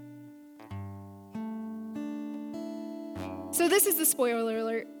 So this is the spoiler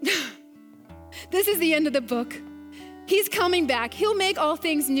alert. This is the end of the book. He's coming back. He'll make all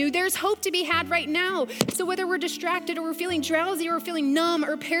things new. There's hope to be had right now. So whether we're distracted or we're feeling drowsy or we're feeling numb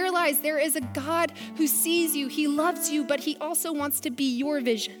or paralyzed, there is a God who sees you. He loves you, but he also wants to be your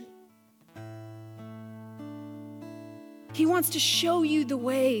vision. He wants to show you the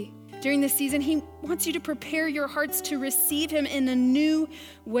way during this season. He wants you to prepare your hearts to receive him in a new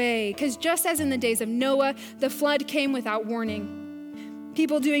way. Because just as in the days of Noah, the flood came without warning.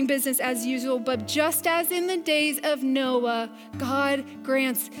 People doing business as usual, but just as in the days of Noah, God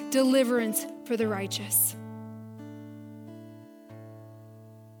grants deliverance for the righteous.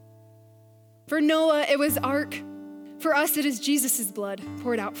 For Noah, it was ark. For us, it is Jesus' blood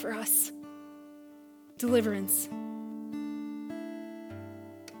poured out for us. Deliverance.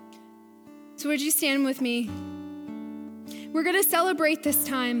 So would you stand with me? We're going to celebrate this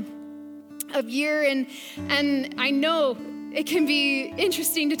time of year, and I know it can be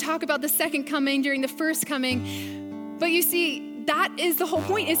interesting to talk about the second coming during the first coming, but you see, that is the whole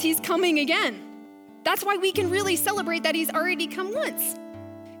point, is he's coming again. That's why we can really celebrate that he's already come once,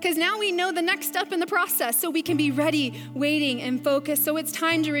 because now we know the next step in the process, so we can be ready, waiting, and focused. So it's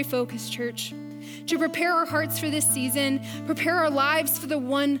time to refocus, church, to prepare our hearts for this season, prepare our lives for the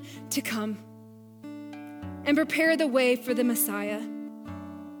one to come, and prepare the way for the Messiah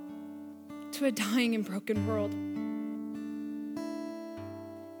to a dying and broken world.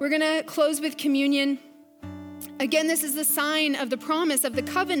 We're going to close with communion. Again, this is the sign of the promise of the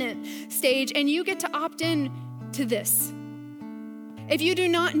covenant stage, and you get to opt in to this. If you do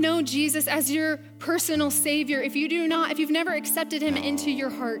not know Jesus as your personal Savior, if you've never accepted him into your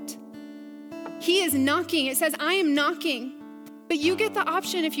heart, he is knocking. It says, I am knocking. But you get the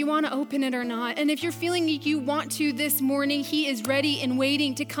option if you want to open it or not. And if you're feeling like you want to this morning, he is ready and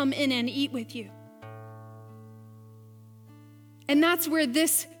waiting to come in and eat with you. And that's where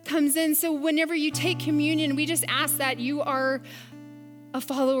this comes in. So whenever you take communion, we just ask that you are a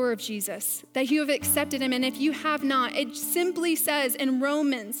follower of Jesus, that you have accepted him. And if you have not, it simply says in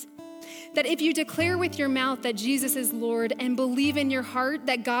Romans that if you declare with your mouth that Jesus is Lord and believe in your heart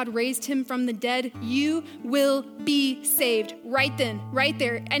that God raised him from the dead, you will be saved right then, right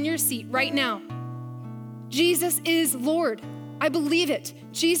there, in your seat right now. Jesus is Lord. I believe it.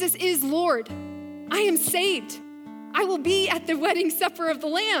 Jesus is Lord. I am saved. I will be at the wedding supper of the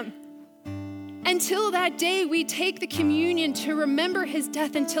Lamb. Until that day, we take the communion to remember his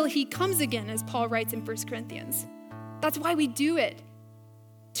death until he comes again, as Paul writes in 1 Corinthians. That's why we do it.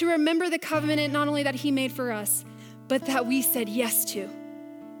 To remember the covenant, not only that he made for us, but that we said yes to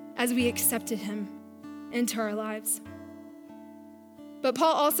as we accepted him into our lives. But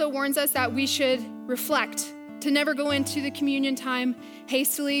Paul also warns us that we should reflect, to never go into the communion time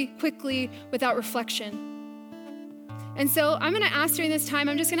hastily, quickly, without reflection. And so I'm going to ask during this time,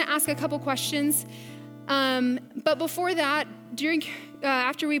 I'm just going to ask a couple questions. But before that,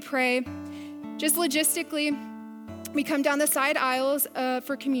 after we pray, just logistically, we come down the side aisles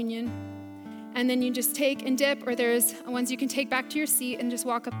for communion. And then you just take and dip, or there's ones you can take back to your seat and just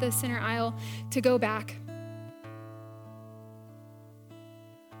walk up the center aisle to go back.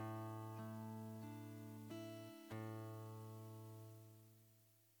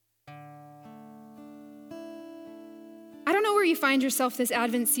 I don't know where you find yourself this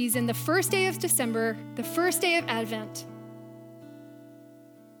Advent season, the first day of December, the first day of Advent.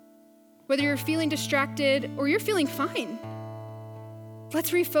 Whether you're feeling distracted or you're feeling fine,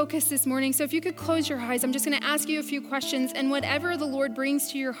 let's refocus this morning. So if you could close your eyes, I'm just going to ask you a few questions, and whatever the Lord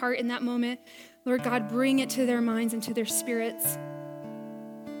brings to your heart in that moment, Lord God, bring it to their minds and to their spirits.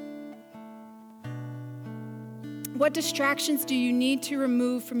 What distractions do you need to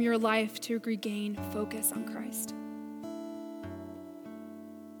remove from your life to regain focus on Christ?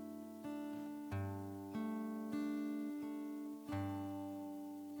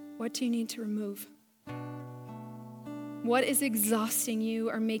 What do you need to remove? What is exhausting you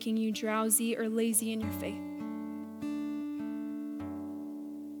or making you drowsy or lazy in your faith?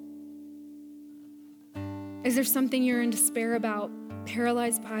 Is there something you're in despair about,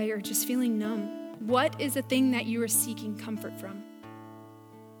 paralyzed by, or just feeling numb? What is the thing that you are seeking comfort from?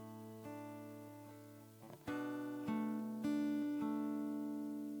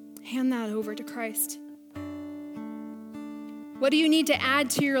 Hand that over to Christ. What do you need to add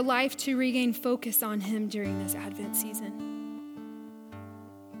to your life to regain focus on him during this Advent season?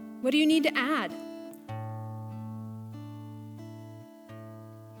 What do you need to add?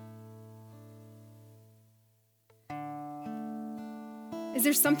 Is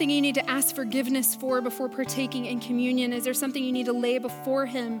there something you need to ask forgiveness for before partaking in communion? Is there something you need to lay before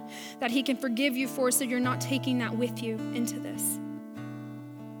him that he can forgive you for so you're not taking that with you into this?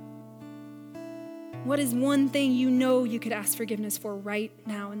 What is one thing you know you could ask forgiveness for right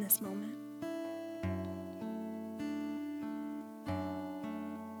now in this moment?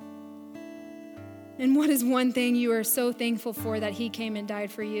 And what is one thing you are so thankful for that he came and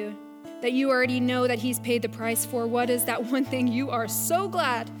died for you? That you already know that he's paid the price for? What is that one thing you are so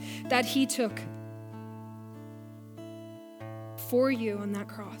glad that he took for you on that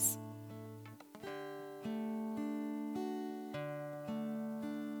cross?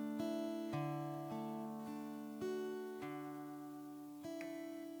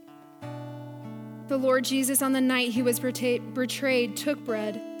 The Lord Jesus, on the night he was betrayed, took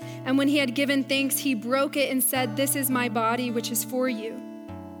bread, and when he had given thanks, he broke it and said, "This is my body, which is for you.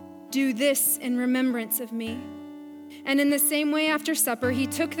 Do this in remembrance of me." And in the same way, after supper, he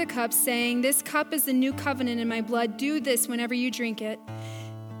took the cup, saying, "This cup is the new covenant in my blood. Do this whenever you drink it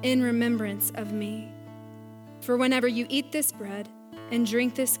in remembrance of me. For whenever you eat this bread and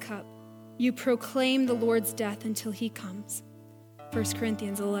drink this cup, you proclaim the Lord's death until he comes." 1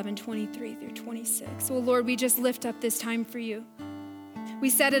 Corinthians 11:23-26. So Lord, we just lift up this time for you. We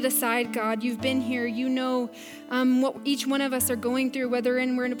set it aside, God. You've been here. You know what each one of us are going through, whether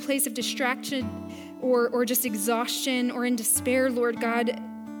we're in a place of distraction or just exhaustion or in despair, Lord God.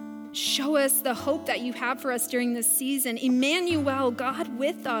 Show us the hope that you have for us during this season. Emmanuel, God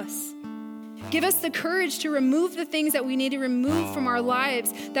with us. Give us the courage to remove the things that we need to remove from our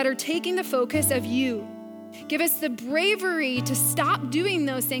lives that are taking the focus of you. Give us the bravery to stop doing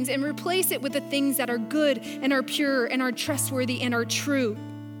those things and replace it with the things that are good and are pure and are trustworthy and are true.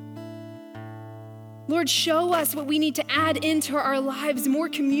 Lord, show us what we need to add into our lives. More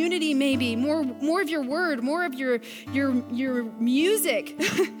community, maybe, more of your word, more of your music.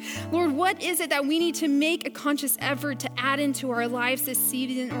 Lord, what is it that we need to make a conscious effort to add into our lives this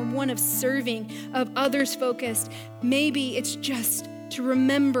season, or one of serving, of others focused? Maybe it's just to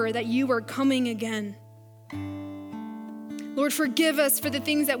remember that you are coming again. Lord, forgive us for the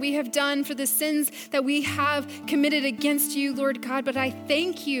things that we have done, for the sins that we have committed against you, Lord God. But I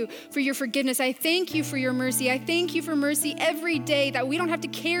thank you for your forgiveness. I thank you for your mercy. I thank you for mercy every day, that we don't have to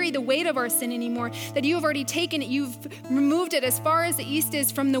carry the weight of our sin anymore, that you have already taken it. You've removed it as far as the east is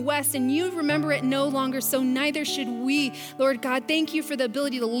from the west, and you remember it no longer, so neither should we. Lord God, thank you for the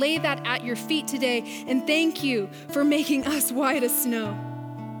ability to lay that at your feet today, and thank you for making us white as snow.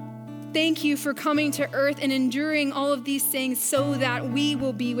 Thank you for coming to earth and enduring all of these things so that we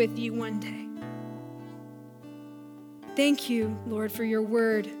will be with you one day. Thank you, Lord, for your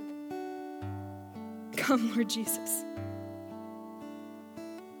word. Come, Lord Jesus.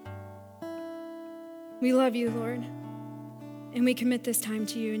 We love you, Lord, and we commit this time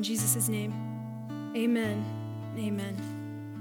to you in Jesus' name. Amen. Amen.